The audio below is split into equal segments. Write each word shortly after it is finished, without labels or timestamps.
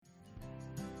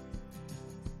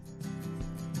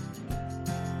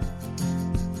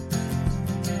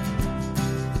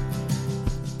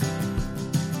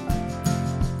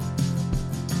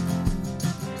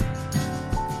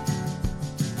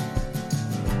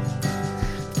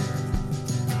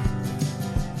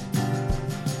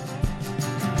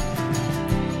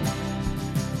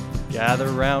Gather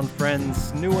round,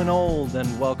 friends, new and old,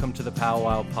 and welcome to the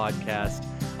Powwow Podcast.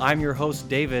 I'm your host,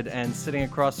 David, and sitting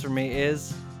across from me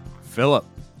is Philip.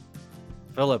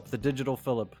 Philip, the digital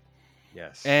Philip.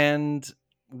 Yes. And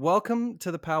welcome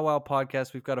to the Powwow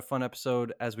Podcast. We've got a fun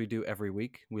episode, as we do every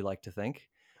week, we like to think.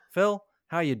 Phil,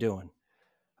 how you doing?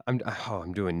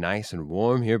 I'm doing nice and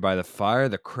warm here by the fire,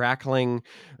 the crackling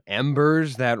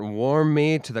embers that warm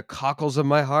me to the cockles of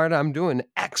my heart. I'm doing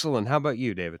excellent. How about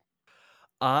you, David?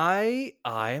 I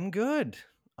am good.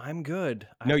 I'm good.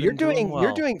 No, I've been doing you're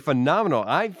well. doing phenomenal.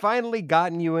 I finally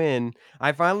gotten you in.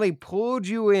 I finally pulled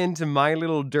you into my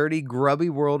little dirty,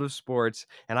 grubby world of sports,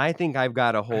 and I think I've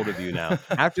got a hold of you now.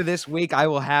 After this week, I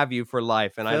will have you for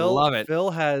life, and I Phil love it.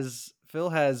 Phil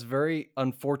has very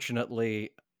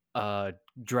unfortunately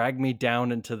dragged me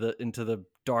down into the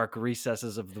dark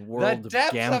recesses of the world The of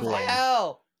depths of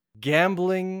hell.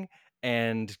 gambling,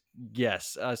 and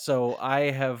yes, so I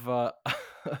have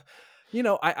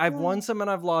I've won some and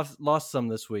I've lost some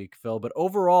this week, Phil, but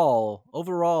overall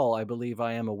I believe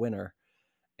I am a winner.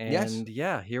 Yes. And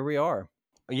yeah, here we are.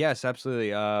 Yes, absolutely.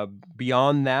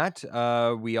 Beyond that,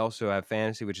 we also have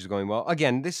fantasy, which is going well.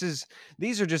 Again, these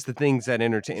are just the things that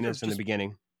entertain These are us in the just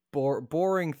beginning,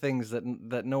 boring things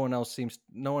that no one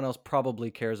else probably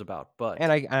cares about, and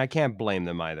but I can't blame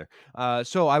them either.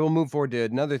 So I will move forward to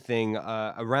another thing.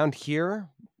 Around here,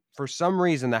 for some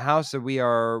reason, the house that we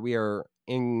are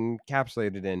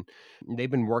encapsulated in,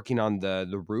 they've been working on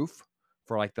the roof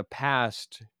for like the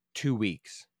past 2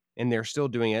 weeks, and they're still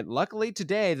doing it. Luckily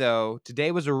today, though,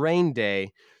 today was a rain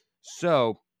day,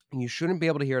 so you shouldn't be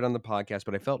able to hear it on the podcast,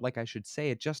 but I felt like I should say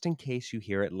it just in case you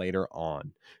hear it later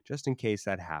on, just in case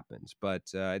that happens. But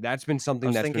that's been I something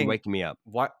was that's been thinking, waking me up.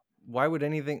 why would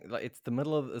anything, like,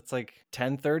 it's like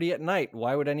 10:30 at night.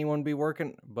 Why would anyone be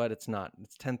working? But it's not.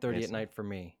 It's 10:30 at It's night for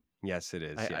me. Yes, it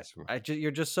is. Yes.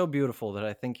 You're just so beautiful that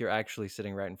I think you're actually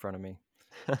sitting right in front of me.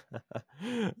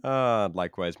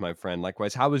 Likewise, my friend.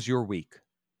 Likewise. How was your week?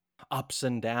 Ups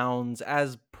and downs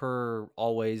as per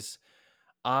always.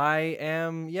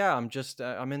 I'm just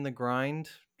I'm in the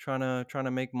grind trying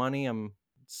to make money. I'm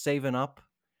saving up,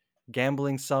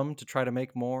 gambling some to try to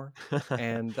make more,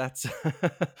 and that's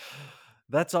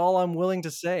that's all I'm willing to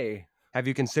say. Have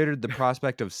you considered the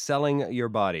prospect of selling your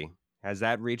body? Has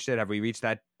that reached it? Have we reached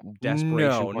that desperation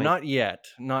No, point? not yet.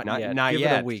 Not yet. Not Give it a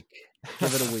yet. week.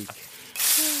 Give it a week.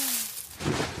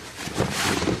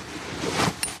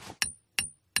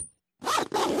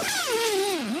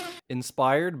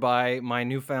 Inspired by my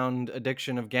newfound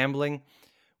addiction of gambling,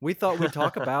 we thought we'd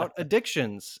talk about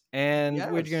addictions, and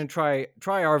we're Yes. going to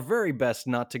try our very best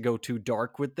not to go too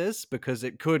dark with this because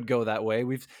it could go that way.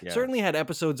 We've Yes. certainly had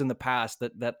episodes in the past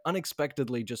that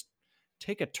unexpectedly just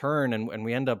take a turn, and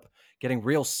we end up getting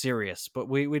real serious, but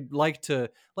we'd like to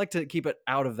keep it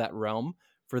out of that realm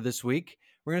for this week.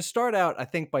 We're going to start out, I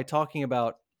think, by talking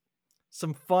about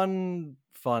some fun.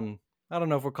 I don't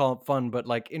know if we'll call it fun, but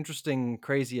like interesting,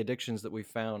 crazy addictions that we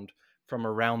found from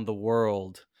around the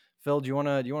world. Phil, do you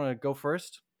wanna go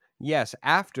first? Yes,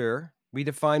 after we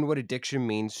define what addiction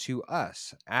means to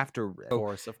us. After Of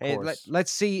course.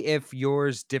 let's see if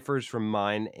yours differs from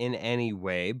mine in any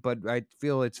way, but I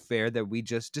feel it's fair that we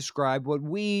just describe what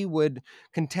we would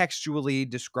contextually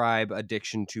describe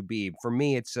addiction to be. For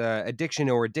me, it's addiction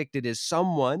or addicted is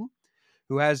someone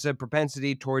who has a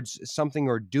propensity towards something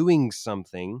or doing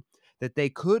something that they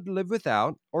could live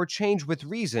without or change with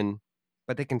reason,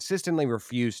 but they consistently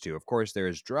refuse to. Of course,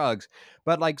 there's drugs,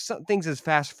 but like some things as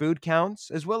fast food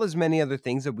counts, as well as many other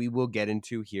things that we will get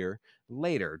into here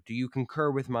later. Do you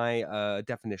concur with my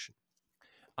definition?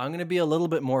 I'm gonna be a little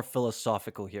bit more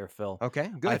philosophical here, Phil. Okay, I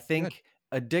good, good. think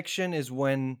addiction is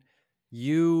when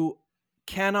you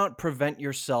cannot prevent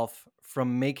yourself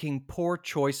from making poor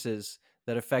choices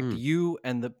that affect Mm. you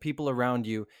and the people around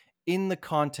you in the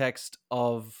context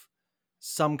of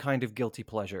some kind of guilty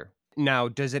pleasure. Now,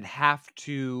 does it have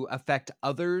to affect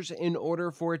others in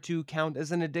order for it to count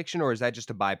as an addiction, or is that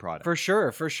just a byproduct? For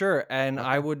sure. And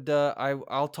I Okay. would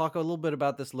I'll talk a little bit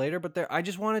about this later, but there I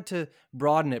just wanted to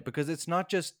broaden it because it's not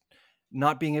just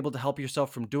not being able to help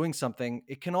yourself from doing something.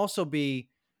 It can also be,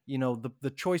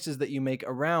 the choices that you make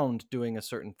around doing a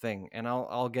certain thing. And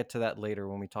I'll get to that later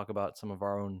when we talk about some of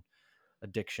our own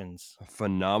addictions.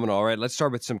 Phenomenal. All right, let's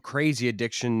start with some crazy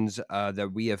addictions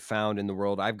that we have found in the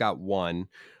world. I've got one.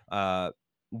 Uh,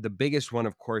 the biggest one,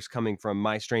 of course, coming from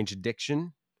My Strange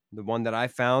Addiction. The one that I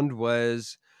found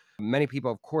was many people,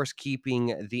 of course,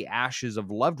 keeping the ashes of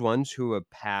loved ones who have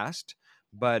passed.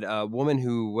 But a woman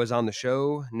who was on the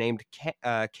show named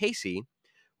Casey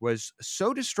was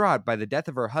so distraught by the death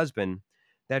of her husband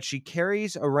that she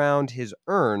carries around his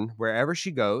urn wherever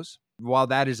she goes. while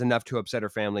that is enough to upset her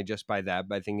family just by that,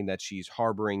 by thinking that she's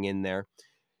harboring in there,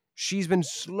 she's been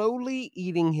slowly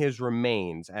eating his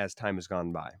remains as time has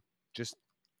gone by. Just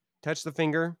touch the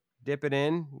finger, dip it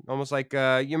in, almost like you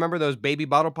remember those baby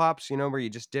bottle pops, where you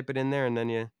just dip it in there and then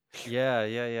you, Yeah,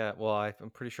 yeah, yeah. Well,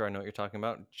 I'm pretty sure I know what you're talking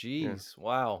about. yeah, Jeez,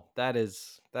 wow, that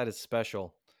is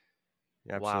special.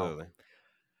 Wow. absolutely.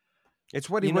 It's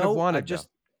what he You would have know, I wanted, though. just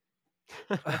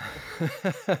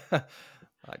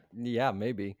yeah,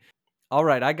 maybe. All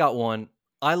right, I got one.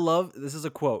 This is a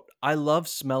quote. I love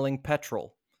smelling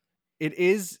petrol. It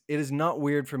is not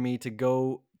weird for me to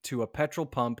go to a petrol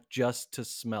pump just to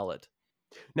smell it.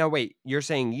 Now, wait, you're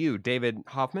saying you, David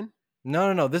Hoffman? No,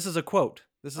 no, no. This is a quote.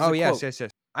 This is Oh, a yes, quote. yes,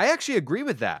 yes. I actually agree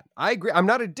with that. I agree. I'm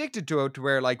not addicted to it to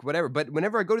where, like, whatever, but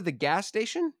whenever I go to the gas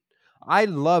station, I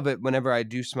love it whenever I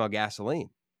do smell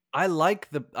gasoline. I like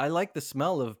the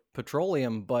smell of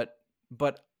petroleum, but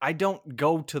I don't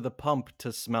go to the pump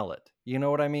to smell it. You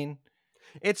know what I mean?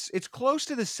 It's close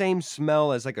to the same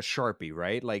smell as like a Sharpie,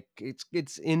 right? Like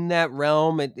it's in that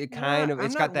realm. It kind of I'm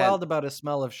it's got not that. wild about a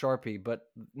smell of Sharpie, but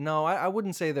no, I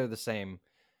wouldn't say they're the same.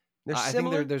 They're I think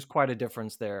similar. there's quite a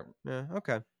difference there. Yeah.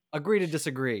 Okay. Agree to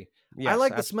disagree. I Yes.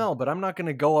 like the Absolutely. smell, but I'm not going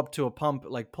to go up to a pump,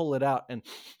 like pull it out and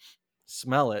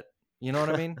smell it. You know what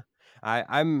I mean? All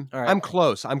right. I'm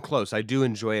close. I'm close. I do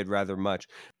enjoy it rather much.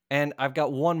 And I've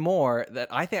got one more that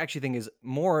actually think is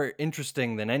more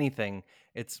interesting than anything.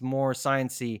 It's more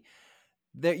sciencey.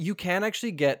 That you can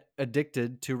actually get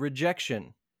addicted to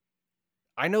rejection.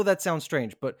 I know that sounds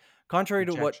strange, but contrary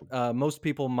to what Rejection. most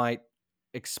people might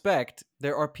expect,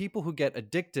 there are people who get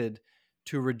addicted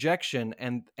to rejection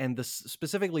and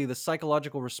specifically the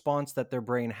psychological response that their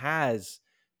brain has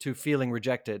to feeling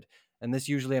rejected. And this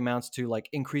usually amounts to like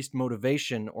increased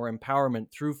motivation or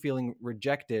empowerment through feeling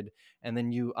rejected. And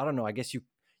then I don't know, I guess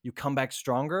you come back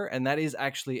stronger. And that is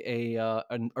actually a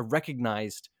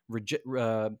recognized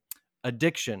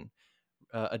addiction,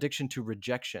 addiction to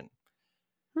rejection.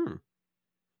 Hmm.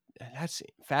 That's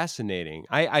fascinating.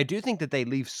 I do think that they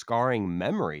leave scarring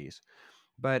memories.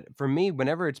 But for me,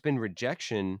 whenever it's been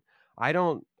rejection, I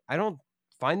don't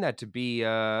find that to be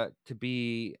a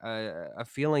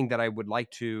feeling that I would like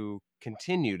to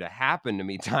continue to happen to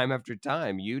me time after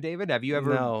time. You, David, have you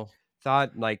ever No,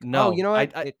 thought like, oh, you no, know I,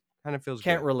 what? I It kind of feels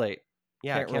can't good. relate.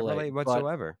 Yeah, I Can't can't relate. relate But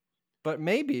whatsoever.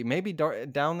 maybe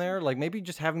down there, like maybe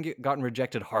just haven't gotten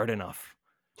rejected hard enough.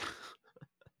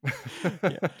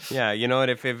 Yeah, yeah. You know what?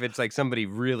 If it's like somebody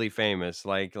really famous,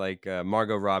 like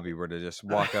Margot Robbie, were to just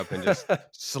walk up and just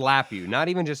slap you, not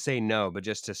even just say no, but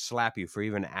just to slap you for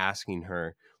even asking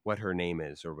her what her name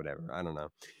is or whatever. I don't know.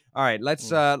 All right,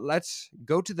 Mm. let's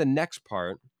go to the next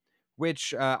part,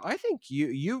 which I think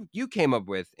you came up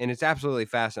with, and it's absolutely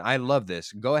fascinating. I love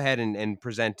this. Go ahead and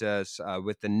present us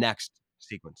with the next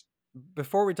sequence.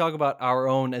 Before we talk about our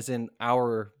own, as in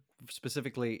our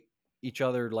specifically each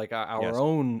other, like our Yes,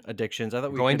 own addictions, I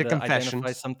thought we going to could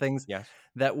identify confessions. some things Yes.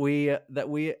 that we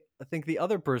think the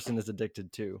other person is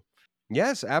addicted to.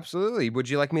 Yes, absolutely. Would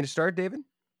you like me to start, David?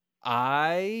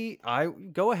 I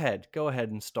go ahead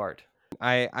and start.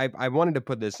 I wanted to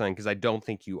put this on because I don't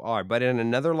think you are, but in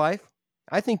another life,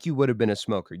 I think you would have been a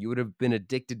smoker. You would have been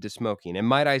addicted to smoking, and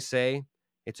might I say,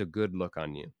 it's a good look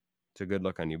on you. It's a good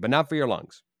look on you, but not for your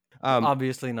lungs. Um,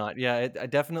 Obviously not. Yeah,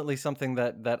 definitely something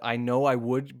that I know I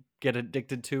would get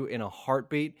addicted to in a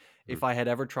heartbeat hmm. if I had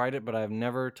ever tried it, but I've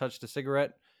never touched a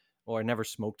cigarette or I never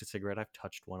smoked a cigarette. I've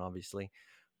touched one, obviously,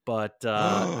 but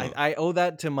I owe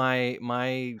that to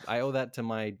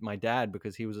my dad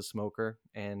because he was a smoker,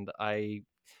 and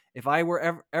if I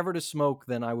were ever to smoke,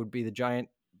 then I would be the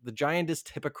giantest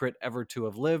hypocrite ever to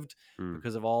have lived Hmm,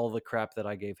 because of all the crap that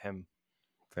I gave him.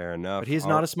 fair But enough. he's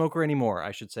not a smoker anymore.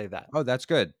 I should say that. Oh, that's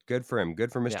good. Good for him.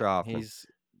 Good for Yeah, Mr. Hoffman. he's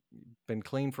been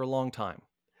clean for a long time.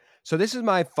 So this is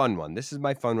my fun one. This is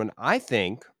my fun one. I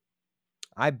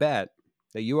bet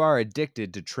that you are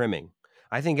addicted to trimming.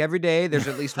 I think every day there's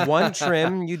at least one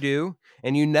trim you do,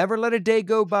 and you never let a day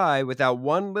go by without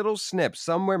one little snip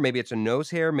somewhere. Maybe it's a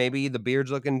nose hair, maybe the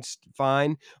beard's looking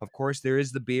fine. Of course, there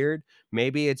is the beard.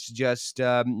 Maybe it's just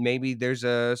maybe there's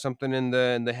something in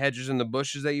the hedges and the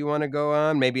bushes that you want to go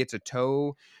on. Maybe it's a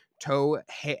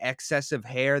excessive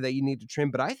hair that you need to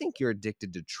trim. But I think you're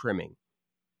addicted to trimming.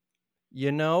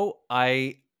 You know,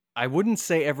 I wouldn't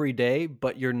say every day,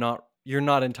 but you're not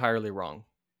entirely wrong.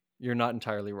 You're not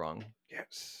entirely wrong.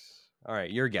 Yes. All right,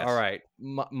 your All guess. right,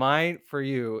 mine for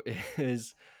you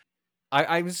is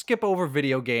I would skip over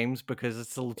video games because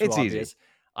it's a little too It's easy. obvious.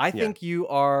 I Yeah. think you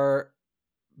are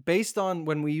based on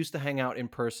when we used to hang out in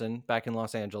person back in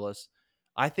Los Angeles.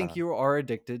 I think Uh, you are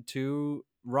addicted to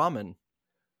ramen.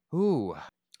 ooh,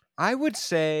 I would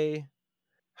say.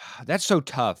 That's so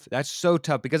tough. That's so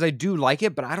tough because I do like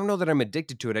it, but I don't know that I'm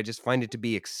addicted to it. I just find it to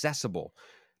be accessible.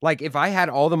 Like if I had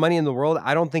all the money in the world,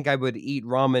 I don't think I would eat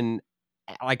ramen.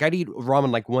 Like I'd eat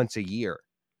ramen like once a year.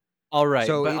 All right,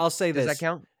 So but it I'll say does that this.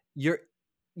 count? You're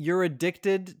you're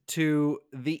addicted to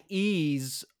the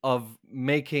ease of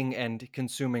making and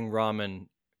consuming ramen.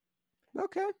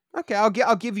 Okay. Okay. I'll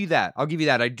give you that. I'll give you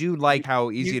that. I do You like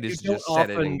how easy it you is to don't just set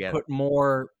it and often get it. put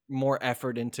more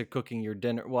effort into cooking your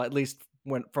dinner. Well, at least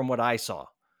when from what I saw.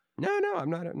 No, no, I'm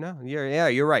not. No, yeah,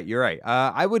 you're right. You're right.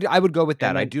 I would go with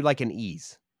And that. I then do like an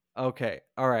ease. okay,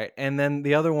 all right. And then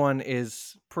the other one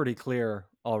is pretty clear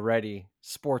already.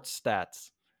 Sports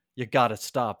stats. You gotta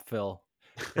stop, Phil.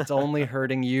 It's only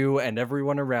hurting you and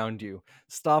everyone around you.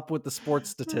 Stop with the sports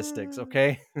statistics,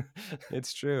 okay?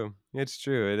 It's true. It's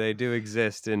true. They do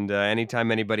exist, and anytime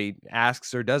anybody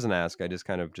asks or doesn't ask, I just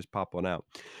kind of just pop one out.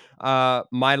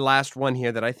 My last one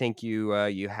here that I think you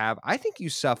have. I think you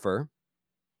suffer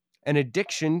an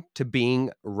addiction to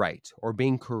being right or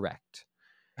being correct.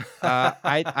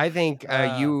 I think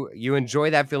uh, you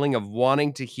enjoy that feeling of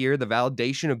wanting to hear the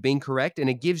validation of being correct, and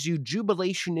it gives you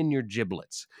jubilation in your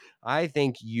giblets. I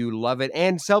think you love it,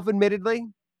 and self-admittedly,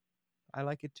 I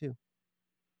like it too.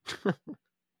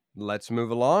 Let's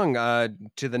move along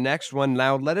to the next one.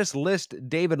 Now, let us list,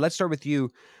 David. Let's start with you.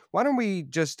 Why don't we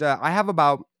just? I have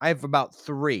about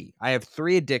three. I have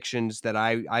three addictions that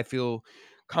I feel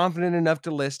confident enough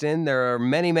to list in. There are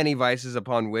many vices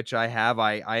upon which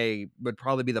I would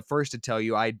probably be the first to tell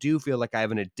you I do feel like I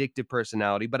have an addictive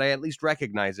personality, but I at least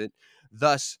recognize it.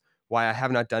 Thus, why I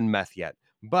have not done meth yet.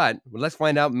 But let's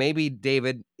find out. Maybe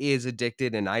David is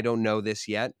addicted and I don't know this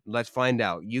yet. Let's find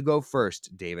out. You go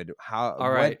first, David. all What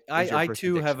right. is your I first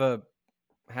too addiction?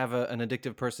 an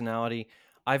addictive personality.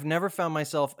 I've never found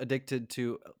myself addicted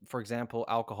to, for example,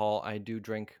 alcohol. I do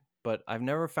drink, but I've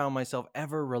never found myself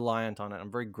ever reliant on it.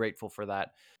 I'm very grateful for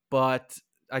that. But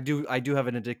I do have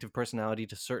an addictive personality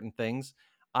to certain things.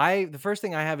 The first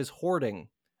thing I have is hoarding.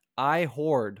 I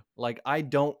hoard. Like I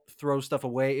don't throw stuff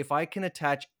away. If I can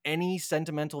attach any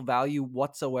sentimental value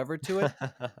whatsoever to it,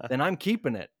 then I'm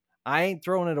keeping it. I ain't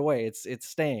throwing it away. It's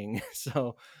staying.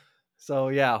 So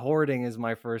yeah, hoarding is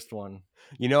my first one.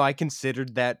 I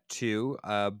considered that too.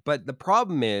 But the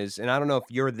problem is, and I don't know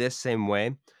if you're this same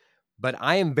way, but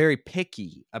I am very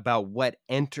picky about what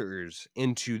enters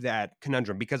into that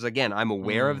conundrum because again, I'm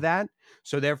aware of Mm, that.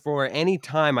 So therefore,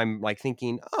 anytime I'm like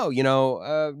thinking, oh,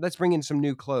 let's bring in some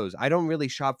new clothes. I don't really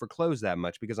shop for clothes that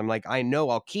much because I'm like, I know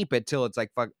I'll keep it till it's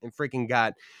like freaking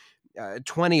got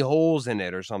 20 holes in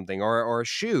it or something or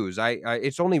shoes.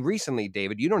 It's only recently,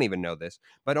 David, you don't even know this,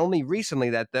 but only recently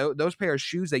that those pair of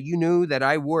shoes that you knew that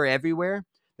I wore everywhere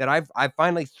that I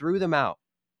finally threw them out.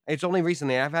 It's only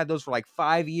recently. I've had those for like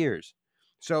 5 years.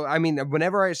 So I mean,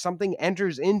 whenever something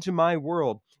enters into my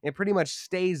world, it pretty much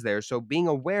stays there. So being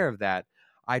aware of that,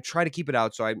 I try to keep it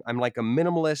out. So I'm like a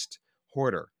minimalist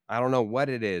hoarder. I don't know what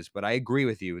it is, but I agree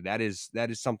with you. That is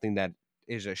something that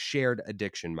is a shared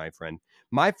addiction, my friend.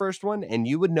 My first one, and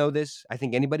you would know this, I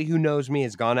think anybody who knows me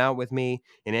has gone out with me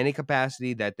in any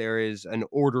capacity that there is an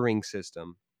ordering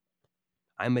system.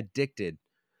 I'm addicted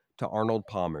to Arnold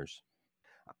Palmer's.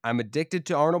 I'm addicted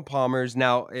to Arnold Palmer's.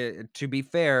 Now, to be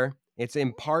fair, it's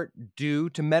in part due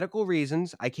to medical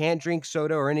reasons. I can't drink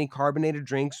soda or any carbonated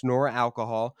drinks nor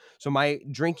alcohol. So my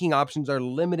drinking options are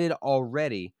limited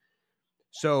already.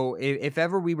 So if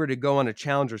ever we were to go on a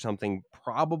challenge or something,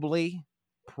 probably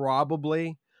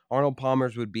Arnold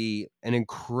Palmer's would be an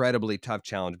incredibly tough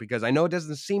challenge because I know it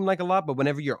doesn't seem like a lot, but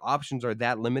whenever your options are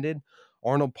that limited,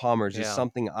 Arnold Palmer's is yeah.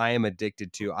 something I am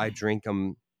addicted to. I drink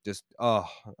them just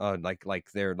like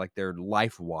they're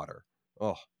life water.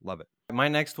 Oh, love it. My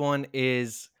next one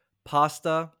is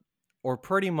pasta or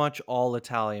pretty much all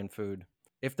Italian food.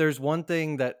 If there's one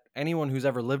thing that anyone who's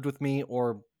ever lived with me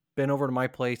or been over to my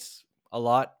place a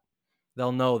lot,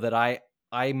 they'll know that I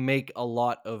make a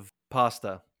lot of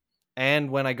pasta.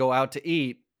 And when I go out to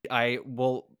eat, I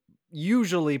will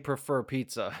usually prefer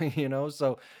pizza,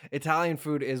 So Italian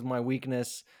food is my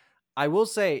weakness. I will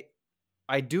say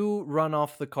I do run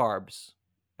off the carbs.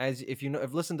 As if you know,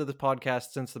 I've listened to this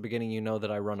podcast since the beginning, you know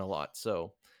that I run a lot.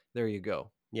 So there you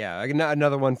go. Yeah,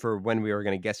 another one for when we were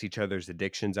going to guess each other's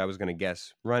addictions. I was going to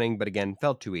guess running, but again,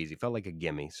 felt too easy. Felt like a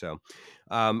gimme. So,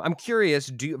 I'm curious.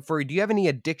 Do you have any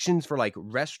addictions for like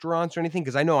restaurants or anything?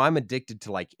 Because I know I'm addicted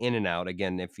to like In and Out.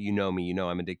 Again, if you know me, you know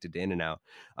I'm addicted to In and Out.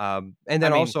 And I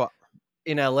then mean, also,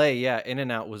 in LA, yeah, In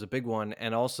and Out was a big one,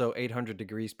 and also 800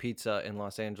 Degrees Pizza in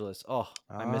Los Angeles. Oh,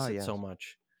 I miss it so yes,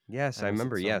 much. yes, I I miss it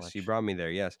remember. so Yes, you much. brought me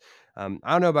there. Yes. I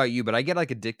don't know about you, but I get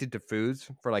like addicted to foods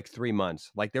for like 3 months.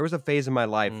 Like there was a phase in my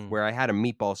life Mm. where I had a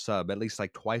meatball sub at least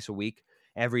like twice a week.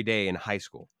 every day in high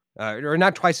school, or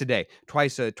not twice a day,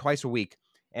 twice a week,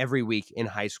 every week in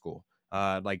high school.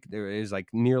 Like there is like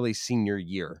nearly senior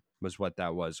year was what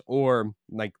that was, or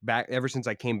like back ever since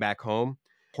I came back home,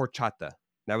 horchata.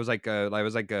 That was like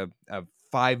a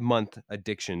 5-month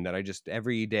addiction that I just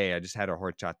every day I just had a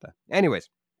horchata. Anyways,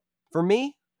 for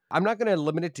me, I'm not going to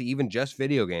limit it to even just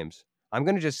video games. I'm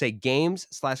going to just say games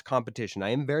 / competition. I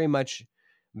am very much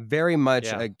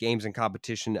Yeah. a games and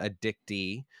competition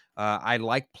addictee. I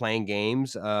like playing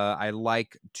games. I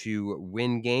like to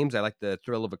win games. I like the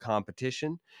thrill of a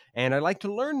competition, and I like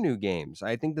to learn new games.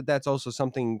 I think that that's also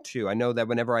something too. I know that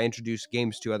whenever I introduce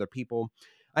games to other people,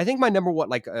 I think my number one,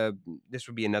 this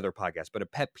would be another podcast, but a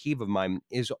pet peeve of mine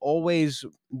is always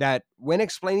that when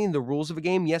explaining the rules of a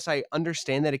game, yes, I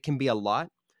understand that it can be a lot,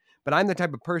 but I'm the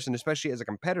type of person, especially as a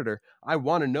competitor, I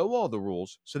want to know all the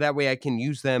rules so that way I can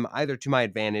use them either to my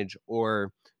advantage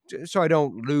or so I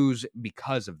don't lose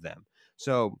because of them.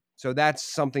 So that's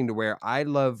something to where I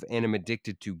love and am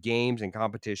addicted to games and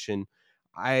competition.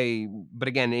 But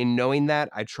again, in knowing that,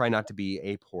 I try not to be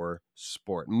a poor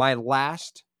sport. My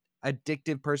last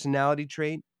addictive personality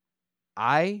trait,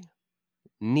 I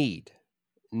need,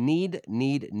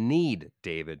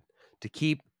 David, to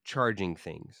keep charging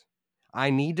things. I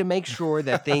need to make sure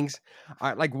that things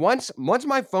are like once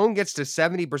my phone gets to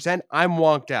 70%, I'm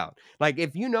wonked out. Like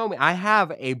if you know me, I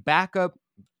have a backup.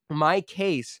 My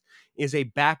case is a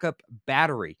backup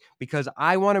battery because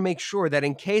I want to make sure that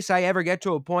in case I ever get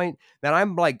to a point that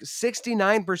I'm like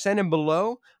 69% and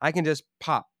below, I can just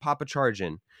pop a charge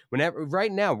in. Whenever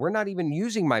right now, we're not even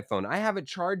using my phone. I have it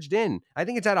charged in. I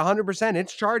think it's at 100%.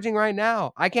 It's charging right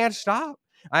now. I can't stop.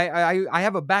 I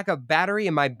have a backup battery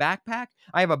in my backpack.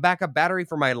 I have a backup battery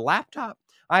for my laptop.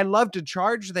 I love to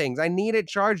charge things. I need it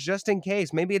charged just in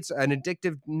case. Maybe it's an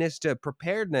addictiveness to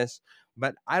preparedness,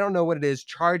 but I don't know what it is.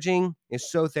 Charging is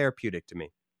so therapeutic to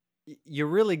me. You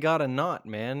really got a knot,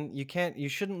 man. You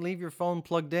shouldn't leave your phone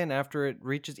plugged in after it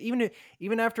reaches even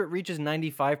after it reaches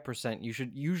 95%. You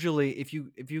should usually, if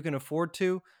you can afford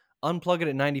to, unplug it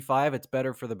at 95. It's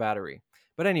better for the battery.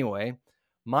 But anyway,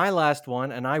 my last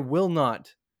one, and I will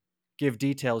not give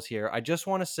details here. I just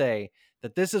want to say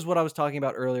that this is what I was talking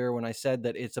about earlier when I said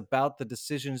that it's about the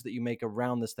decisions that you make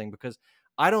around this thing, because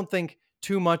I don't think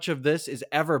too much of this is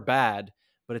ever bad,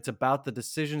 but it's about the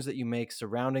decisions that you make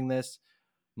surrounding this.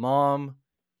 Mom,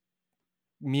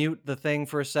 mute the thing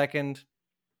for a second.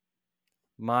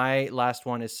 My last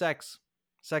one is sex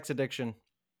addiction.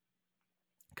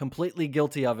 Completely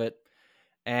guilty of it.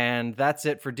 And that's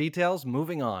it for details.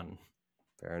 Moving on.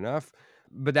 Fair enough.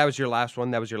 But that was your last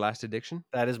one. That was your last addiction?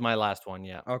 That is my last one.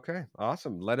 Yeah. Okay,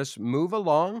 awesome. Let us move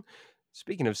along.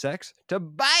 Speaking of sex, to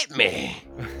bite me.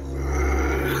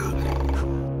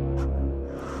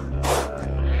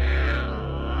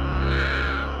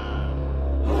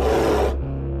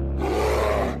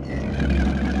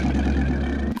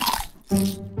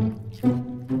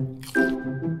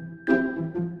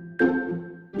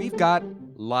 We've got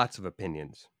lots of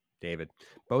opinions, David.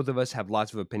 Both of us have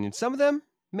lots of opinions. Some of them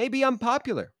may be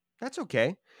unpopular. That's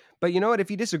okay. But you know what?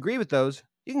 If you disagree with those,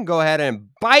 you can go ahead and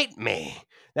bite me.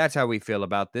 That's how we feel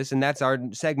about this. And that's our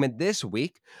segment this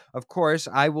week. Of course,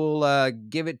 I will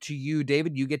give it to you,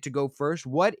 David. You get to go first.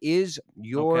 What is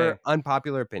your Okay.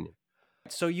 unpopular opinion?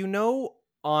 So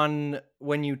on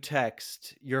when you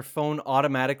text, your phone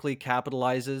automatically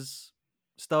capitalizes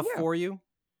stuff Yeah. for you?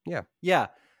 Yeah. Yeah.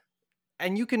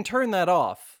 And you can turn that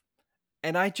off.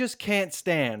 And I just can't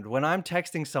stand when I'm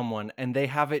texting someone and they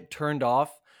have it turned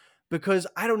off, because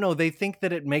I don't know, they think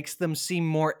that it makes them seem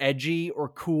more edgy or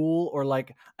cool, or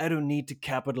like I don't need to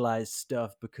capitalize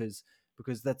stuff because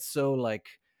that's so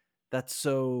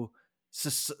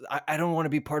I don't want to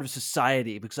be part of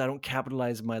society because I don't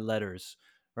capitalize my letters,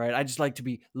 right? I just like to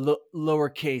be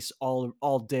lowercase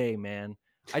all day, man.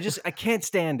 I can't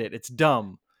stand it. It's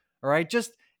dumb. All right?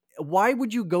 Just why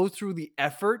would you go through the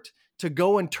effort to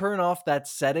go and turn off that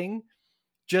setting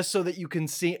just so that you can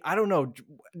see? I don't know.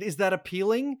 Is that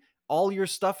appealing? All your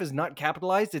stuff is not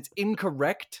capitalized. It's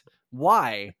incorrect.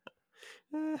 Why?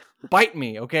 Bite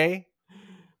me, okay?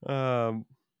 Um,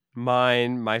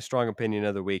 my strong opinion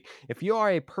of the week. If you are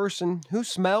a person who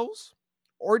smells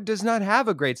or does not have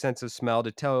a great sense of smell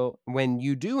to tell when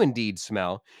you do indeed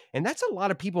smell, and that's a lot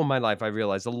of people in my life, I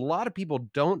realize a lot of people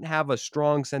don't have a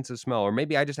strong sense of smell, or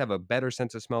maybe I just have a better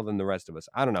sense of smell than the rest of us.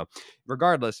 I don't know.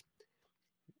 Regardless,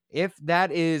 if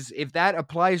that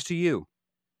applies to you,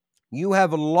 you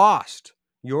have lost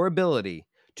your ability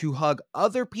to hug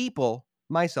other people,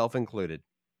 myself included.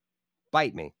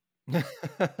 Bite me.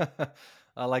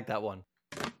 I like that one.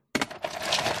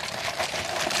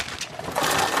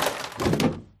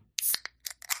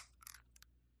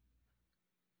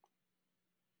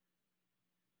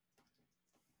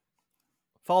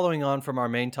 following on from our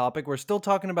main topic, we're still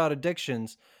talking about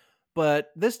addictions,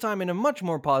 but this time in a much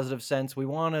more positive sense. We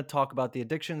want to talk about the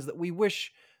addictions that we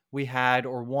wish we had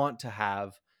or want to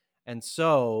have. And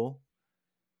so,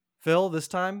 Phil, this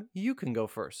time you can go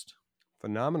first.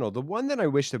 Phenomenal. The one that I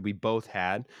wish that we both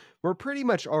had, we're pretty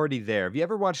much already there. Have you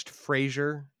ever watched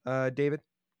Frasier, David?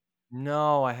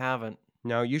 No, I haven't.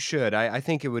 No, you should. I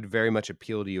think it would very much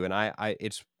appeal to you, and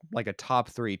it's like a top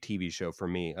 3 TV show for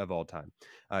me of all time.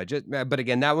 But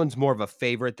again, that one's more of a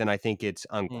favorite than I think it's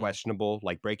Hmm. unquestionable.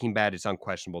 Like Breaking Bad, it's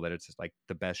unquestionable that it's like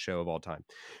the best show of all time.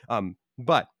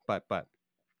 But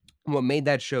what made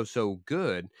that show so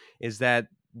good is that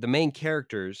the main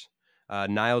characters,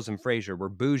 Niles and Frasier, were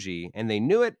bougie, and they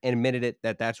knew it and admitted it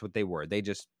that that's what they were. They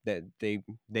just that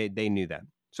they knew that.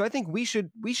 So I think we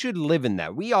should live in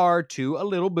that. We are too a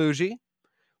little bougie.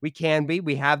 We can be.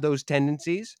 We have those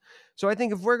tendencies. So I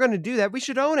think if we're going to do that, we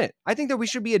should own it. I think that we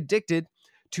should be addicted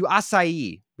to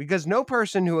acai because no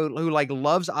person who like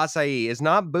loves acai is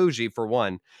not bougie for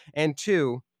one, and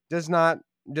two does not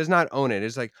own it.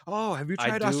 It's like, oh, have you I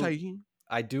tried do acai?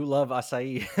 I do love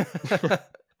acai.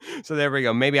 So there we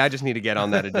go. Maybe I just need to get on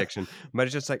that addiction. But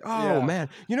it's just like, oh Yeah. man,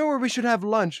 you know where we should have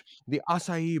lunch? The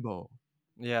acai bowl.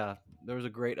 Yeah, there was a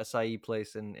great acai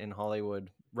place in Hollywood,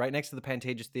 right next to the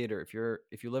Pantages Theater.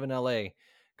 If you live in LA,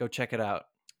 go check it out.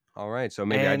 All right, so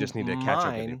maybe I And just need to catch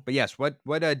up with you. mine, But yes, what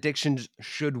addictions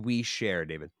should we share,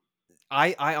 David?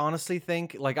 I honestly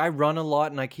think, like, I run a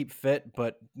lot and I keep fit,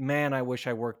 but man, I wish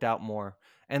I worked out more.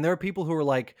 And there are people who are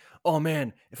like, "Oh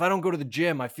man, if I don't go to the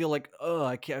gym, I feel like,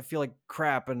 I can't, I feel like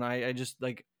crap, and I just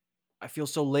like I feel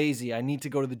so lazy. I need to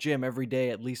go to the gym every day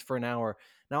at least for an hour."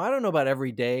 Now, I don't know about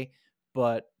every day,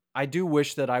 but I do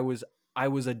wish that I was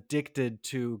addicted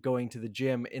to going to the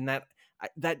gym in that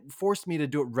that forced me to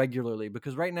do it regularly,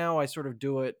 because right now I sort of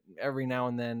do it every now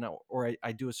and then, or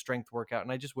I do a strength workout,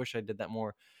 and I just wish I did that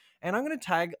more. And I'm going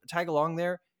to tag along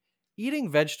there.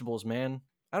 Eating vegetables, man.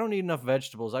 I don't eat enough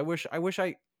vegetables. I wish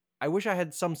I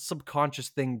had some subconscious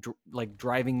thing like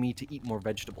driving me to eat more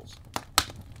vegetables.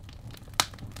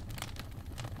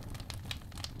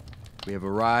 We have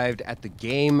arrived at the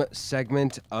game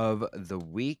segment of the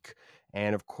week.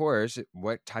 And of course,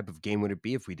 what type of game would it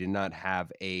be if we did not have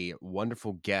a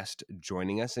wonderful guest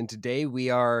joining us? And today we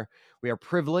are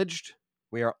privileged,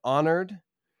 we are honored,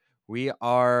 we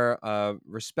are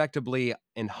respectably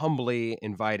and humbly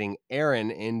inviting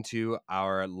Aaron into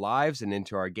our lives and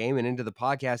into our game and into the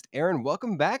podcast. Aaron,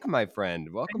 welcome back, my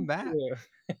friend. Welcome Thank back.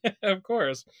 you. Of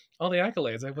course. All the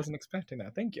accolades. I wasn't expecting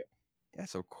that. Thank you.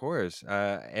 Yes, of course.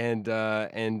 And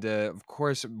of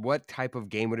course, what type of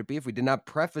game would it be if we did not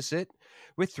preface it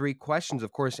with 3 questions?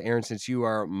 Of course, Aaron, since you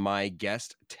are my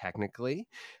guest, technically,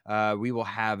 we will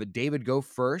have David go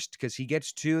first because he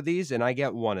gets 2 of these and I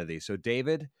get 1 of these. So,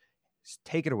 David,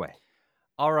 take it away.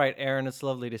 All right, Aaron, it's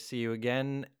lovely to see you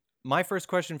again. My first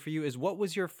question for you is, what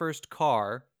was your first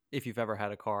car, if you've ever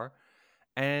had a car,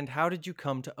 and how did you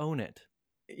come to own it?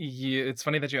 It's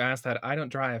funny that you asked that. I don't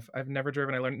drive. I've never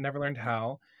driven. Never learned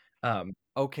how. Um,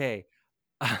 Okay.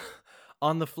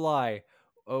 On the fly,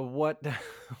 what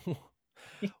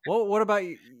what about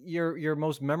your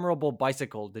most memorable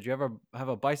bicycle? Did you ever have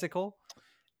a bicycle?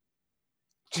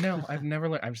 no, I've never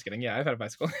learned. I'm just kidding. Yeah, I've had a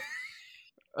bicycle.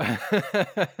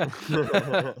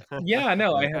 Yeah,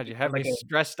 no, I had God, you had like me a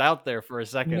stressed out there for a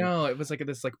second. no. It was like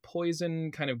this like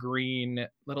poison kind of green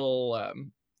little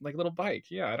little bike.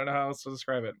 Yeah, I don't know how else to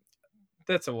describe it.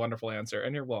 That's a wonderful answer,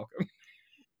 and you're welcome.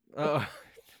 Oh,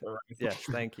 yes,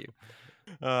 thank you.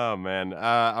 Oh man.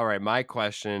 All right. My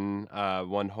question,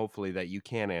 one hopefully that you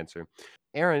can answer.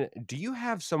 Aaron, do you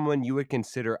have someone you would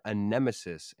consider a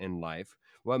nemesis in life?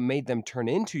 What made them turn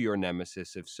into your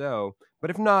nemesis, if so? But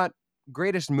if not,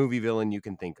 greatest movie villain you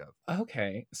can think of.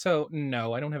 Okay, so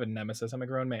no, I don't have a nemesis. I'm a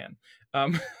grown man.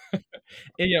 Um,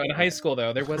 in high school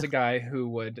though, there was a guy who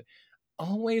would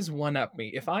always one up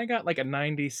me. If I got like a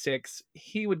 96,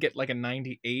 he would get like a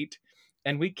 98,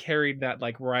 and we carried that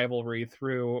like rivalry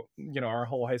through, our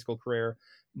whole high school career.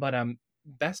 But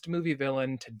best movie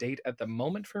villain to date at the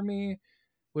moment for me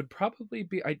would probably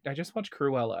be I just watched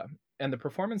Cruella, and the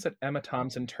performance that Emma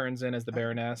Thompson turns in as the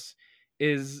Baroness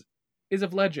is is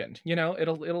of legend.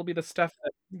 It'll be the stuff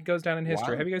that goes down in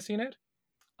history. Wow. Have you guys seen it?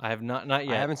 I have not I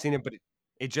yet. haven't seen it, but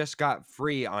it just got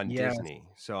free on Yes. Disney.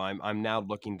 So I'm now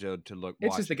looking to look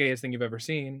It's just watch the it. gayest thing you've ever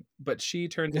seen, but she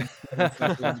turns into and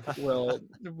stuff will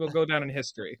go down in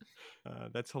history.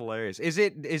 That's hilarious. Is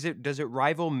it does it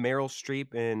rival Meryl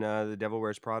Streep in The Devil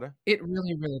Wears Prada? It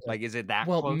really, really does. Like is it that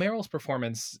Well, close? Meryl's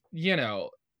performance,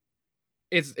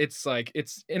 it's like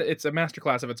it's a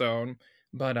masterclass of its own,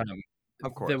 but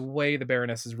Of course. the way the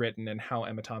Baroness is written and how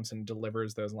Emma Thompson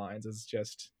delivers those lines is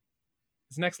just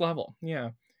it's next level. Yeah.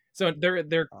 So they're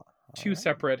two Alright.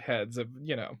 separate heads of,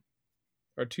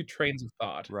 or two trains of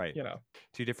thought. Right. You know.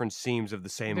 Two different seams of the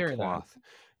same Very nice. cloth.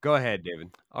 Go ahead,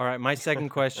 David. All right, my second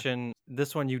question,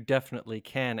 this one you definitely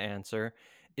can answer.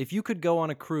 If you could go on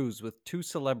a cruise with two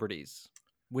celebrities,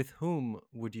 with whom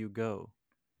would you go?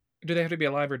 Do they have to be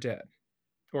alive or dead?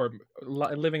 Or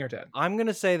living or dead? I'm going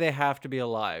to say they have to be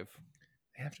alive.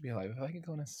 They have to be alive. If I could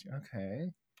go on a okay.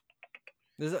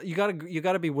 You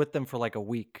got to be with them for like a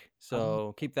week.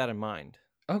 So keep that in mind.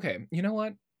 Okay. You know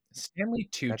what? Stanley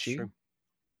That's Tucci. true.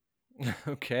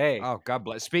 Okay. Oh, God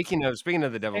bless. Speaking of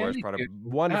the Devil Wears Stanley Prada, Tucci,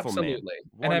 wonderful man. absolutely.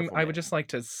 And Wonderful I would man. just like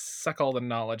to suck all the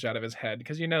knowledge out of his head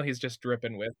because he's just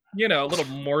dripping with a little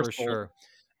morsel. For sure.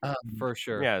 For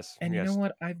sure. Yes. And you yes. know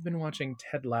what? I've been watching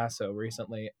Ted Lasso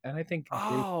recently, and I think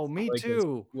Oh, me Vegas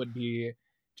too. would be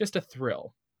just a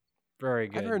thrill. Very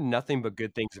I've good. heard nothing but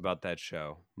good things about that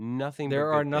show. Nothing There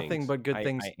but are good nothing things. but good I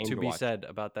things aim to be watch it. said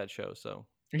about that show. So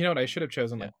You know what? I should have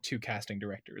chosen Yeah. like two casting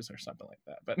directors or something like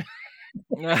that, but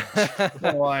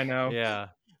oh, I know. Yeah.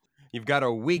 You've got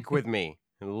a week with me.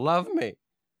 Love me.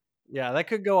 Yeah, that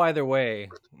could go either way.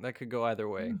 That could go either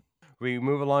way. We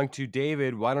move along to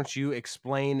David. Why don't you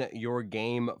explain your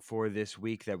game for this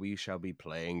week that we shall be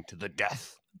playing to the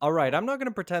death? All right, I'm not going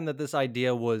to pretend that this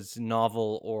idea was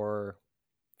novel or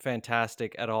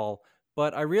fantastic at all,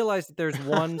 but I realized that there's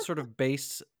one sort of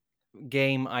base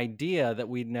game idea that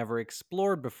we'd never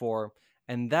explored before,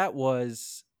 and that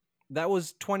was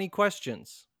 20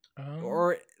 questions.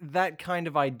 Or that kind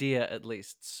of idea at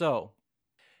least. So,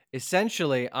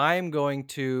 essentially, I'm going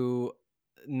to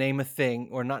name a thing,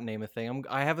 or not name a thing.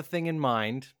 I have a thing in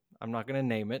mind. I'm not going to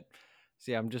name it.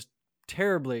 See, I'm just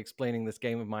terribly explaining this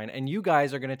game of mine. And you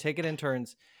guys are going to take it in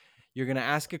turns. You're going to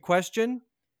ask a question,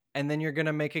 and then you're going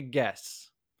to make a guess.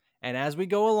 And as we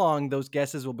go along, those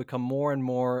guesses will become more and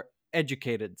more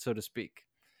educated, so to speak.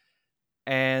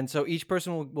 And so each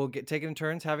person will take it in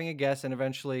turns having a guess, and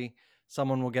eventually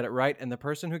someone will get it right. And the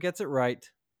person who gets it right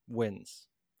wins.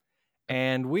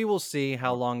 And we will see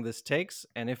how long this takes.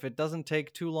 And if it doesn't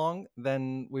take too long,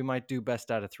 then we might do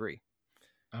best out of 3.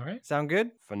 All right. Sound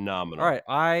good? Phenomenal. All right.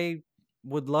 I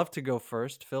would love to go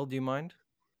first. Phil, do you mind?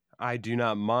 I do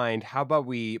not mind. How about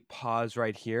we pause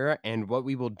right here? And what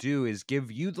we will do is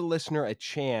give you, the listener, a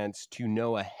chance to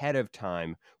know ahead of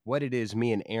time what it is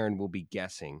me and Aaron will be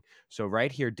guessing. So,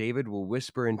 right here, David will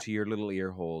whisper into your little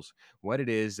ear holes what it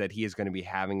is that he is going to be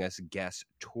having us guess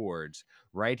towards.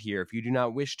 Right here. If you do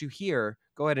not wish to hear,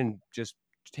 go ahead and just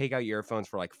take out your earphones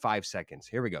for like 5 seconds.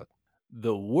 Here we go.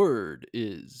 The word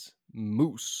is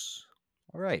moose.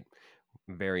 All right.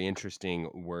 Very interesting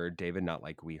word, David. Not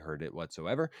like we heard it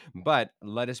whatsoever. But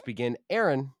let us begin.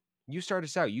 Aaron, you start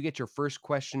us out. You get your first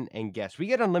question and guess. We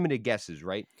get unlimited guesses,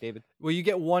 right, David? Well, you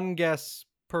get one guess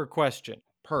per question.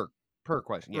 Per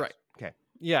question. Yes. Right. Okay.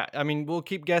 Yeah. I mean, we'll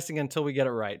keep guessing until we get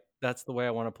it right. That's the way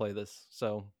I want to play this.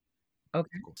 So,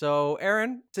 Okay. So,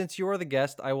 Aaron, since you're the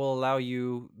guest, I will allow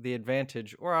you the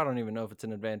advantage, or I don't even know if it's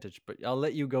an advantage, but I'll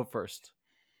let you go first.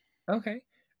 Okay.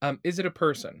 Is it a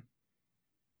person?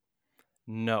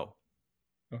 No.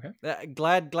 Okay.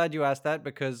 Glad you asked that,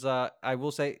 because I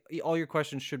will say all your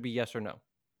questions should be yes or no,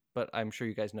 but I'm sure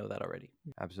you guys know that already.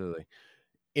 Absolutely.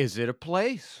 Is it a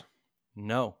place?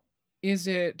 No. Is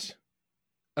it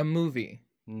a movie?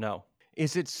 No.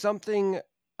 Is it something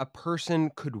a person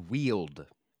could wield?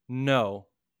 No.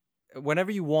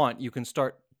 Whenever you want, you can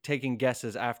start taking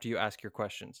guesses after you ask your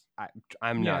questions.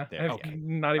 I'm not there. I've Okay.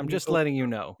 not even I'm just letting you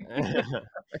know.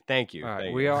 Thank you. All right,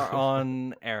 Thank we you. are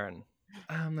on Aaron.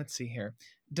 Let's see here.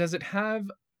 Does it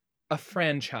have a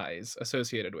franchise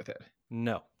associated with it?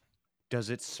 No. Does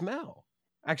it smell?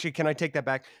 Actually, can I take that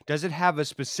back? Does it have a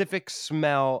specific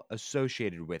smell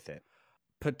associated with it?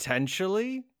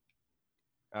 Potentially?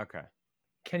 Okay.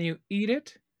 Can you eat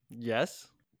it? Yes.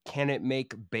 Can it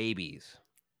make babies?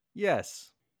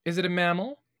 Yes. Is it a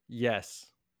mammal? Yes.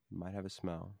 Might have a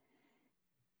smell.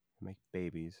 Make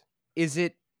babies. Is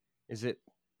it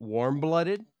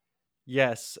warm-blooded?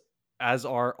 Yes, as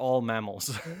are all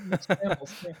mammals. It's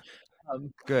mammals, yeah.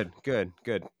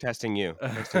 Good. Testing you.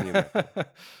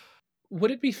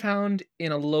 Would it be found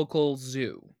in a local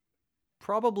zoo?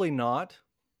 Probably not,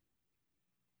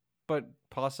 but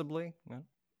possibly. Yeah.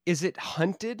 Is it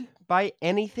hunted by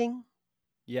anything?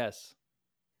 Yes.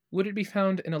 Would it be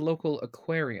found in a local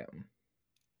aquarium?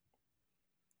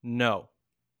 No.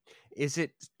 Is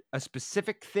it a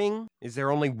specific thing? Is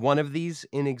there only one of these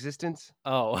in existence?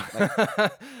 Oh,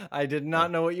 I did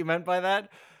not know what you meant by that.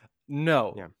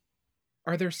 No. Yeah.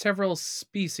 Are there several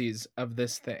species of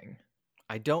this thing?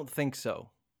 I don't think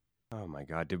so. Oh my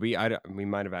God. Did we? We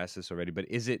might have asked this already, but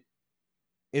is it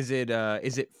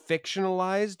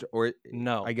fictionalized, or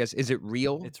No, I guess, is it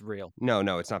real? it's real.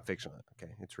 No, it's not fictional.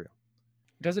 Okay, it's real.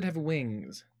 Does it have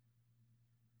wings?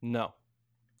 No,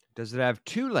 Does it have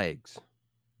 2 legs?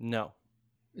 no,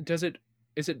 Is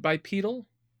it bipedal?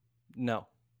 no,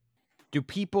 Do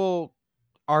people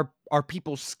are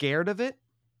people scared of it?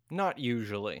 not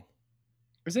usually.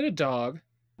 Is it a dog?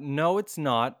 No, it's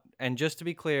not. And just to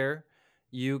be clear,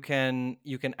 you can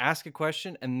ask a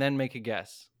question and then make a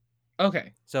guess.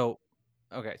 Okay. So,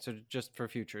 okay, so just for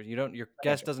future, your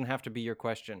guess doesn't have to be your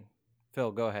question.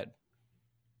 Phil, go ahead.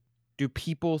 Do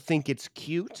people think it's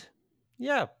cute?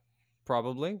 Yeah,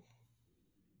 probably,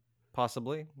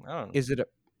 possibly. I don't know.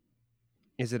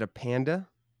 Is it a panda?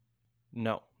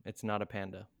 No, it's not a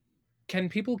panda. Can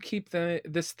people keep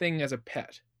this thing as a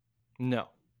pet? No,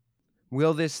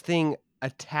 Will this thing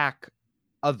attack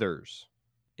others?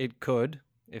 it could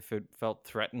if it felt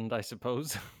threatened, I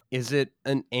suppose. Is it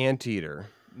an anteater?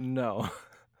 No.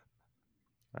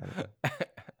 I don't know.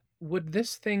 Would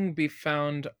this thing be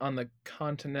found on the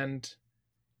continent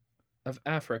of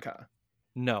Africa?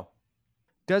 No.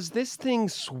 Does this thing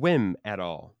swim at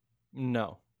all?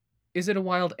 No. Is it a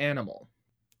wild animal?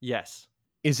 Yes.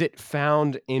 Is it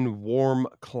found in warm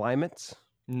climates?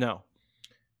 No.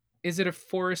 Is it a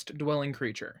forest dwelling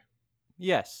creature?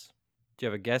 Yes. Do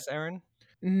you have a guess, Aaron?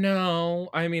 No.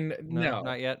 I mean, no.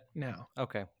 Not yet. No.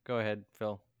 Okay, go ahead,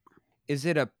 Phil. Is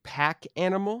it a pack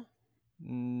animal?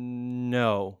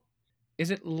 No.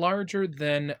 Is it larger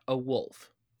than a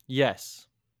wolf? Yes.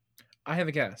 I have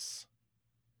a guess.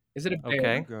 Is it a bear?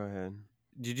 Okay. Go ahead.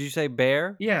 Did you say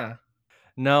bear? Yeah.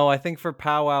 No, I think for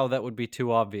powwow that would be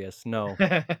too obvious. No.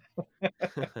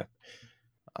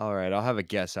 All right, I'll have a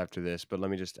guess after this, but let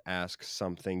me just ask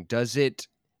something. Does it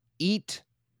eat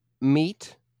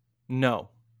meat? No.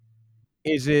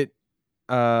 Is it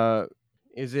a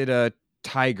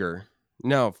tiger?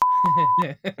 No.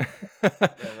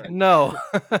 No.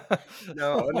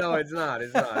 No, it's not.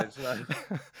 It's not. It's not.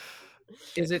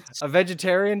 Is it A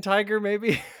vegetarian tiger,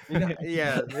 maybe?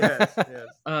 Yes.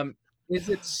 is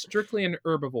it strictly an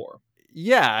herbivore?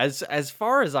 Yeah, as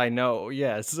far as I know,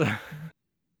 yes.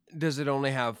 Does it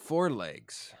only have 4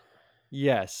 legs?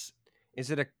 Yes.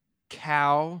 Is it a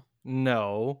cow?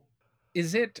 No.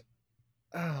 Is it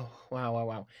Oh,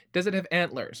 wow. Does it have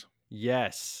antlers?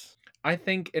 Yes. I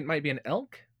think it might be an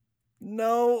elk.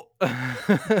 No.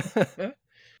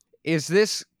 Is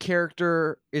this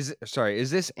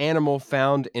animal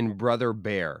found in Brother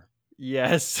Bear?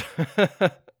 Yes.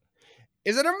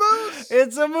 Is it a moose?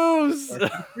 It's a moose.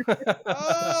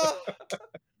 Oh,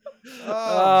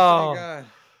 Oh. thank God.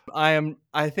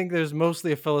 I think there's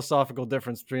mostly a philosophical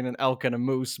difference between an elk and a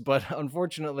moose, but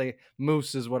unfortunately,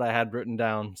 moose is what I had written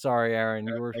down. Sorry, Aaron.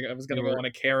 You were I was gonna go on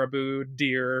a caribou,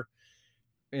 deer.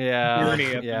 Yeah. Journey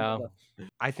at the Yeah. moment.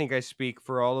 I think I speak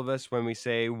for all of us when we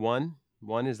say 1.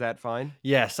 1, is that fine?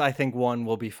 Yes, I think one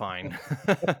will be fine.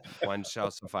 1 shall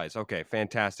suffice. Okay,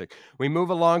 fantastic. We move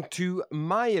along to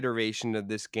my iteration of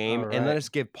this game, All and let right. us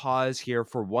give pause here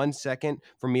for 1 second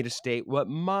for me to state what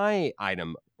my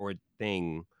item or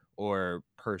thing or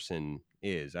person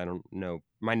is. I don't know.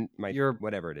 My Your-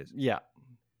 whatever it is. Yeah.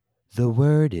 The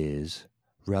word is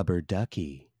rubber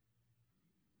ducky.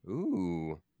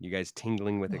 Ooh, you guys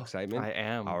tingling with Oh, excitement? I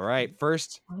am. All right,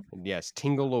 first, yes,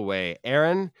 tingle away.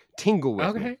 Aaron, tingle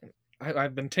with me. Okay.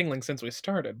 I've been tingling since we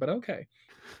started, but okay.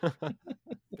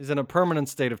 He's in a permanent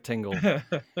state of tingle.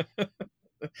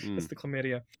 It's the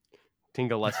chlamydia.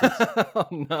 Tingle lessons. Oh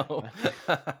no.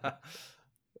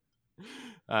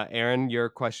 Aaron, your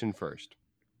question first.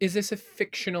 Is this a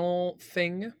fictional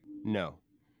thing? No.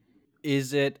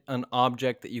 Is it an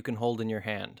object that you can hold in your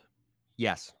hand?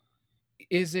 Yes.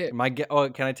 Is it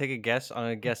Can I take a guess? I'm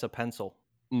gonna guess a pencil.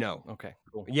 No. Okay,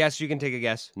 cool. Yes, you can take a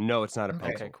guess. No, it's not a Okay.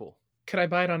 pencil. Okay, cool. could I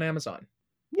buy it on Amazon?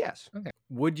 Yes.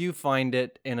 Would you find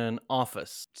it in an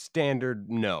office? Standard,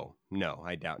 no. No,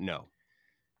 I doubt. No.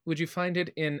 Would you find it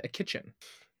in a kitchen?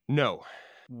 No.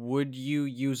 Would you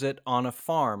use it on a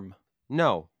farm?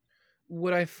 No.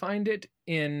 Would I find it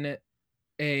in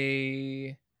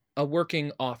a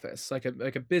working office, like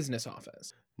a business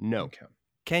office? No. Okay.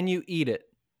 Can you eat it?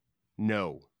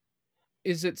 No.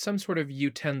 Is it some sort of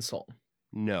utensil?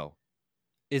 No.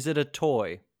 Is it a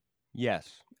toy?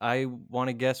 Yes. I want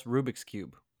to guess Rubik's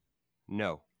Cube.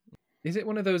 No. Is it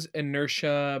one of those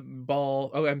inertia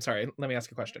ball? Oh, I'm sorry. Let me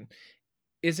ask a question.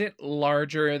 Is it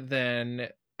larger than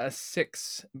a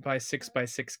 6 by 6 by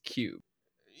 6 cube?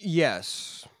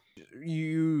 Yes.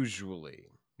 Usually.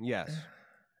 Yes.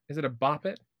 Is it a bop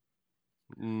it?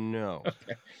 No.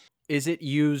 Okay. Is it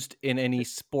used in any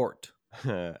sport?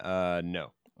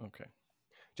 No. Okay.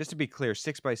 Just to be clear,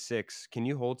 6x6. Can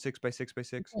you hold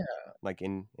 6x6x6? Yeah. Like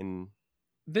in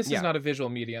This is Yeah. not a visual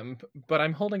medium, but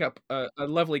I'm holding up a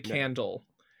lovely No. candle.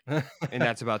 And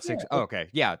that's about 6. Yeah. Oh, okay.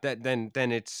 Yeah. Then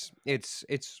it's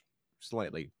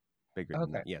slightly bigger than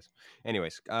Okay. that. Yes.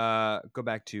 Anyways, go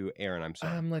back to Aaron. I'm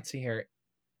sorry. Let's see here.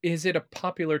 Is it a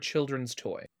popular children's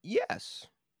toy? Yes.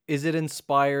 Is it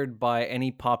inspired by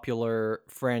any popular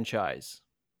franchise?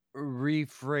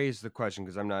 Rephrase the question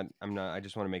because I'm not. I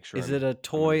just want to make sure. Is I'm it a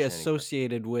toy understanding correctly.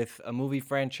 associated with a movie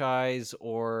franchise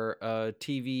or a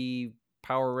TV,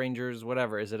 Power Rangers,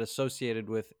 whatever? Is it associated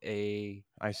with a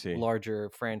I see. larger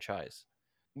franchise?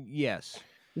 Yes.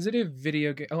 Is it a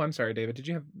video game? Oh, I'm sorry, David. Did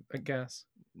you have a guess?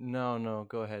 No,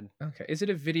 go ahead. Okay. Is it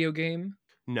a video game?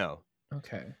 No.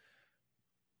 Okay.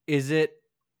 Is it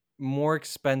more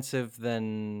expensive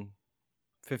than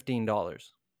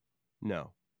 $15?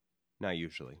 No. Not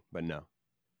usually, but no.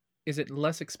 Is it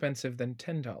less expensive than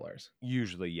 $10?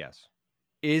 Usually, yes.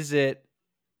 Is it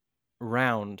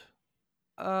round?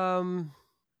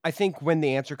 I think when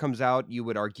the answer comes out, you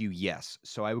would argue yes.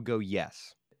 So I would go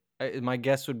yes. My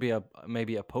guess would be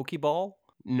maybe a Pokeball.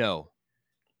 No.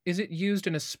 Is it used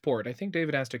in a sport? I think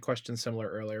David asked a question similar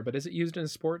earlier, but is it used in a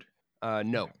sport? No.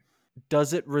 Okay.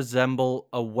 Does it resemble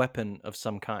a weapon of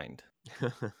some kind?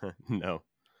 No.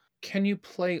 Can you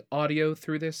play audio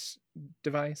through this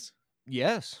device?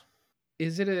 Yes.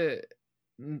 Is it a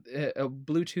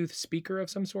Bluetooth speaker of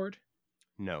some sort?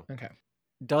 No. Okay.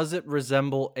 Does it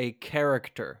resemble a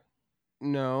character?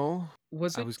 No.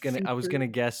 Was it I was gonna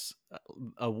guess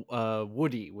a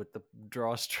Woody with the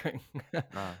drawstring.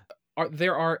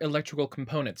 There are electrical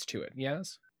components to it,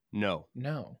 yes? No.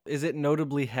 No. Is it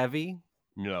notably heavy?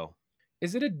 No.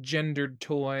 Is it a gendered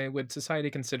toy? Would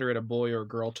society consider it a boy or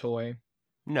girl toy?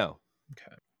 No.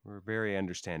 Okay. We're very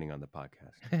understanding on the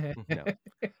podcast.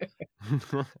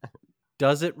 No.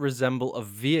 Does it resemble a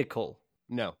vehicle?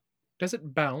 No. Does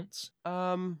it bounce?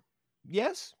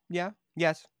 Yes. Yeah.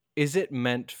 Yes. Is it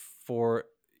meant for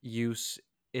use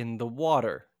in the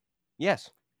water?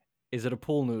 Yes. Is it a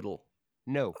pool noodle?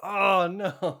 No. Oh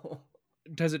no.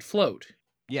 Does it float?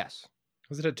 Yes.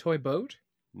 Was it a toy boat?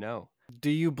 No. Do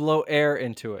you blow air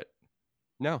into it?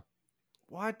 No.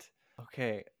 What?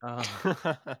 Okay.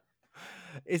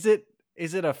 Is it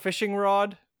a fishing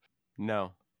rod?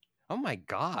 No. Oh my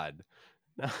God.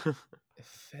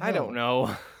 I don't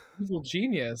know. Evil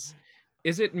genius.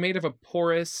 Is it made of a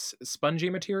porous, spongy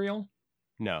material?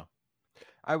 No.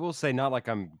 I will say, not like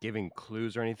I'm giving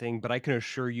clues or anything, but I can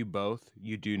assure you both,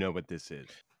 you do know what this is.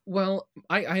 Well,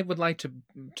 I would like to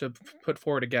put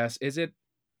forward a guess. Is it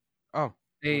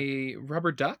a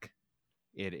rubber duck?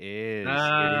 It is.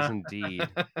 It is indeed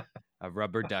a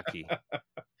rubber ducky.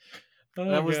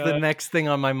 That was the next thing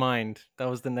on my mind.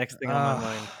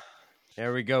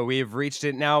 There we go. We have reached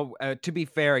it. Now, to be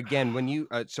fair, again, when you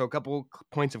so a couple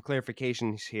points of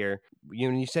clarifications here.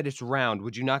 When you said it's round,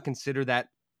 would you not consider that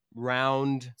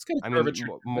round? It's kind of curvature,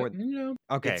 more. but, you know.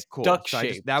 Okay, it's cool.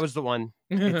 duck-shaped. That was the one.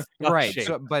 It's Right. duck-shaped.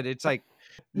 So, but it's like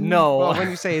No. Well, when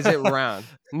you say is it round?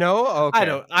 No. Okay. I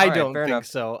All right, don't fair think enough.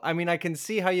 so. I mean, I can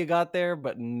see how you got there,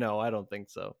 but no, I don't think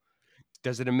so.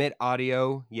 Does it emit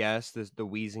audio? Yes. The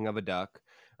wheezing of a duck.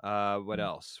 What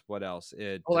else? What else?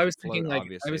 Well, I does was it float, thinking like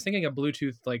obviously. I was thinking a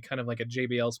Bluetooth, like kind of like a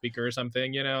JBL speaker or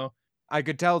something, you know. I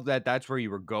could tell that that's where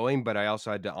you were going, but I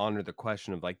also had to honor the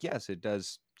question of like, yes, it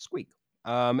does squeak.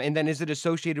 And then is it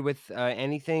associated with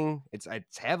anything? It's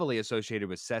heavily associated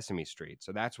with Sesame Street,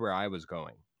 so that's where I was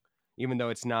going, even though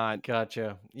it's not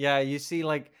Gotcha. Yeah, you see,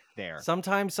 like there.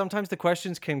 sometimes the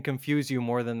questions can confuse you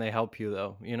more than they help you,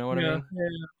 though. You know what I mean?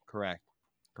 Yeah.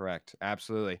 Correct.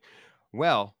 Absolutely.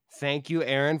 Well, thank you,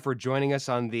 Aaron, for joining us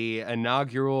on the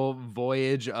inaugural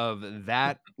voyage of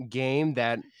that game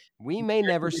that we may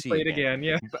never see Play it again.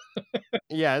 Yeah.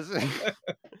 Yes.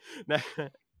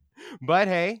 But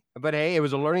hey, it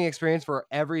was a learning experience for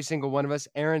every single one of us.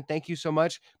 Aaron, thank you so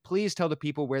much. Please tell the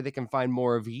people where they can find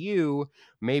more of you,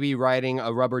 maybe riding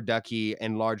a rubber ducky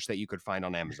enlarged that you could find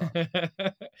on Amazon.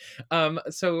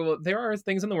 So there are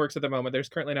things in the works at the moment. There's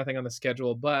currently nothing on the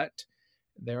schedule, but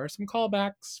there are some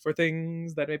callbacks for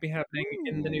things that may be happening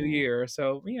in the new year.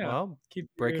 So yeah, Well, keep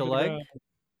break a your ears to the leg. ground.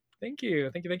 Thank you.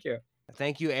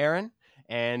 Thank you, Aaron.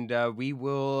 And we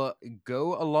will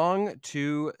go along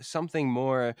to something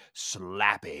more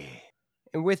slappy.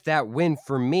 And with that win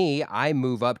for me, I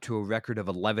move up to a record of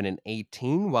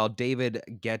 11-18, while David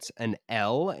gets an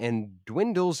L and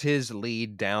dwindles his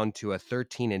lead down to a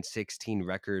 13-16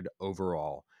 record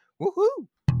overall. Woohoo!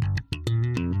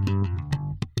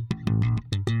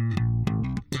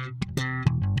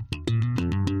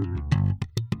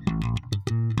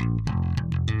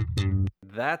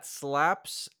 That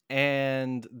slaps.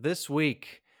 And this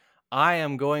week, I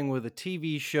am going with a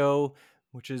TV show,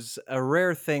 which is a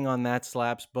rare thing on That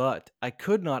Slaps, but I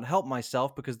could not help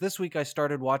myself because this week I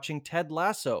started watching Ted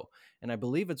Lasso, and I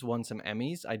believe it's won some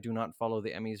Emmys. I do not follow the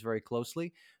Emmys very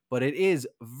closely, but it is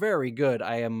very good.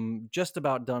 I am just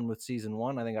about done with season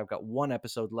 1. I think I've got one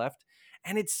episode left,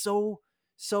 and it's so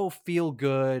feel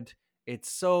good.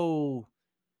 It's so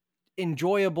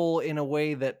enjoyable in a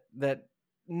way that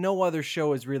no other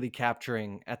show is really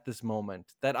capturing at this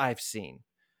moment that I've seen.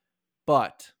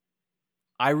 But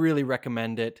I really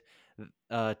recommend it.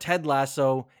 Ted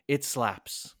Lasso, it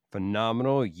slaps.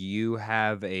 Phenomenal. You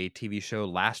have a TV show.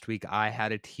 Last week, I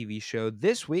had a TV show.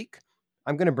 This week,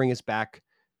 I'm going to bring us back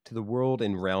to the world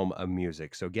and realm of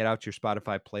music. So get out your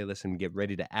Spotify playlist and get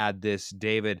ready to add this.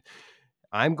 David,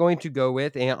 I'm going to go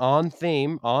with, and on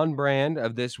theme, on brand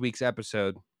of this week's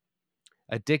episode,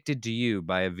 Addicted to You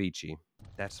by Avicii.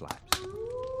 That slaps.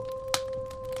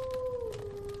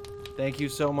 Thank you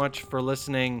so much for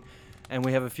listening. And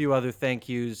we have a few other thank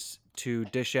yous to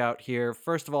dish out here.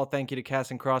 First of all, thank you to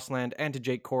Cass and Crossland and to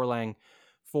Jake Corlang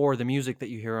for the music that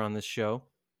you hear on this show.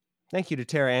 Thank you to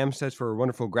Tara Amstutz for her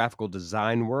wonderful graphical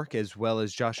design work, as well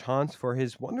as Josh Hans for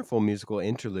his wonderful musical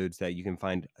interludes that you can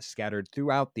find scattered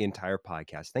throughout the entire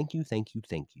podcast. Thank you, thank you,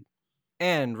 thank you.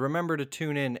 And remember to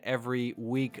tune in every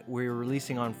week. We're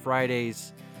releasing on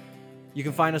Fridays. You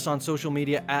can find us on social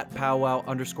media at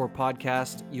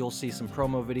powwow_podcast. You'll see some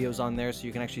promo videos on there so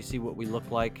you can actually see what we look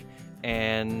like.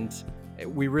 And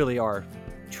we really are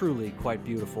truly quite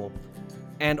beautiful.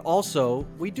 And also,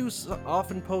 we do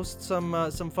often post some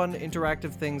fun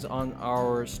interactive things on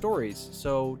our stories.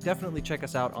 So definitely check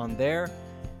us out on there.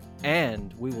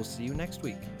 And we will see you next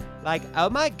week. Like, oh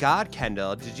my God,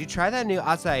 Kendall, did you try that new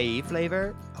acai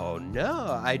flavor? Oh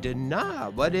no, I did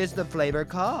not. What is the flavor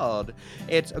called?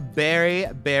 It's berry,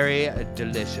 berry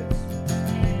delicious.